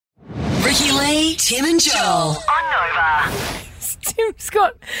Tim and Joel. On Nova.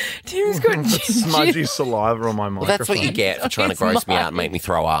 Tim's got Smudgy saliva on my microphone. Well, that's what you get for trying to gross me out and make me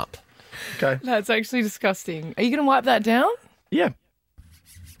throw up. Okay. That's actually disgusting. Are you going to wipe that down? Yeah.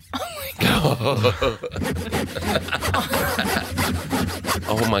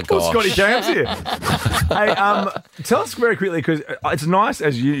 Oh, my Well, gosh. Scotty James here. Hey, tell us very quickly, because it's nice,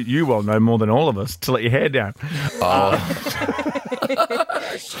 as you well know more than all of us, to let your hair down.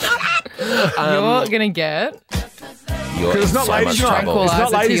 You're going to get... Because it's not so ladies' much night. trouble. It's not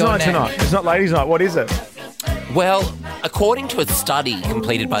Tranquilizer to ladies' your night neck. tonight. It's not ladies' night. What is it? Well, according to a study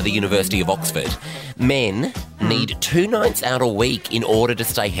completed by the University of Oxford, men need 2 nights out a week in order to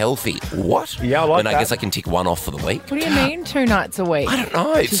stay healthy. What? Yeah, I like And I that. guess I can tick one off for the week. What do you mean 2 nights a week? I don't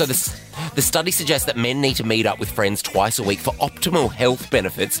know. So the study suggests that men need to meet up with friends twice a week for optimal health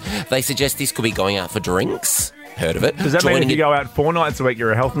benefits. They suggest this could be going out for drinks. Heard of it? Does that mean Joining if you go out 4 nights a week,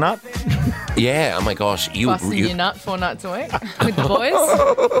 you're a health nut? Yeah, oh my gosh. Busting your nut 4 nights a week with the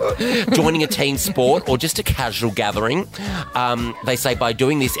boys? Joining a team sport or just a casual gathering. They say by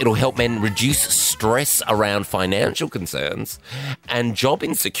doing this, it'll help men reduce stress around financial concerns and job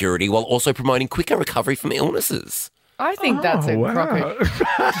insecurity while also promoting quicker recovery from illnesses. I think that's a proper...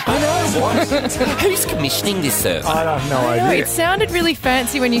 Who's commissioning this service? I have no No, idea. it sounded really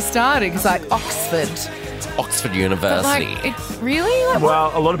fancy when you started. It's like Oxford. Oxford But University. like, it really? Like,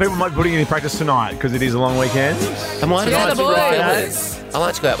 Well, a lot of people might be putting it in practice tonight because it is a long weekend. And why do Yeah, I like the to go out boys. with fellas? I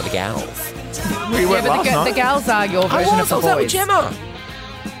like to go out with the gals. We went yeah, but last the night. gals are your version of the I was out with boys. Gemma.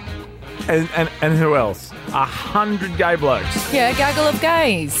 And who else? 100 gay blokes. Yeah, gaggle of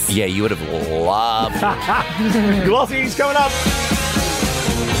gays. Yeah, you would have loved Glossy's coming up.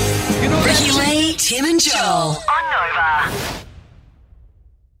 Ricky Lee, Tim and Joel.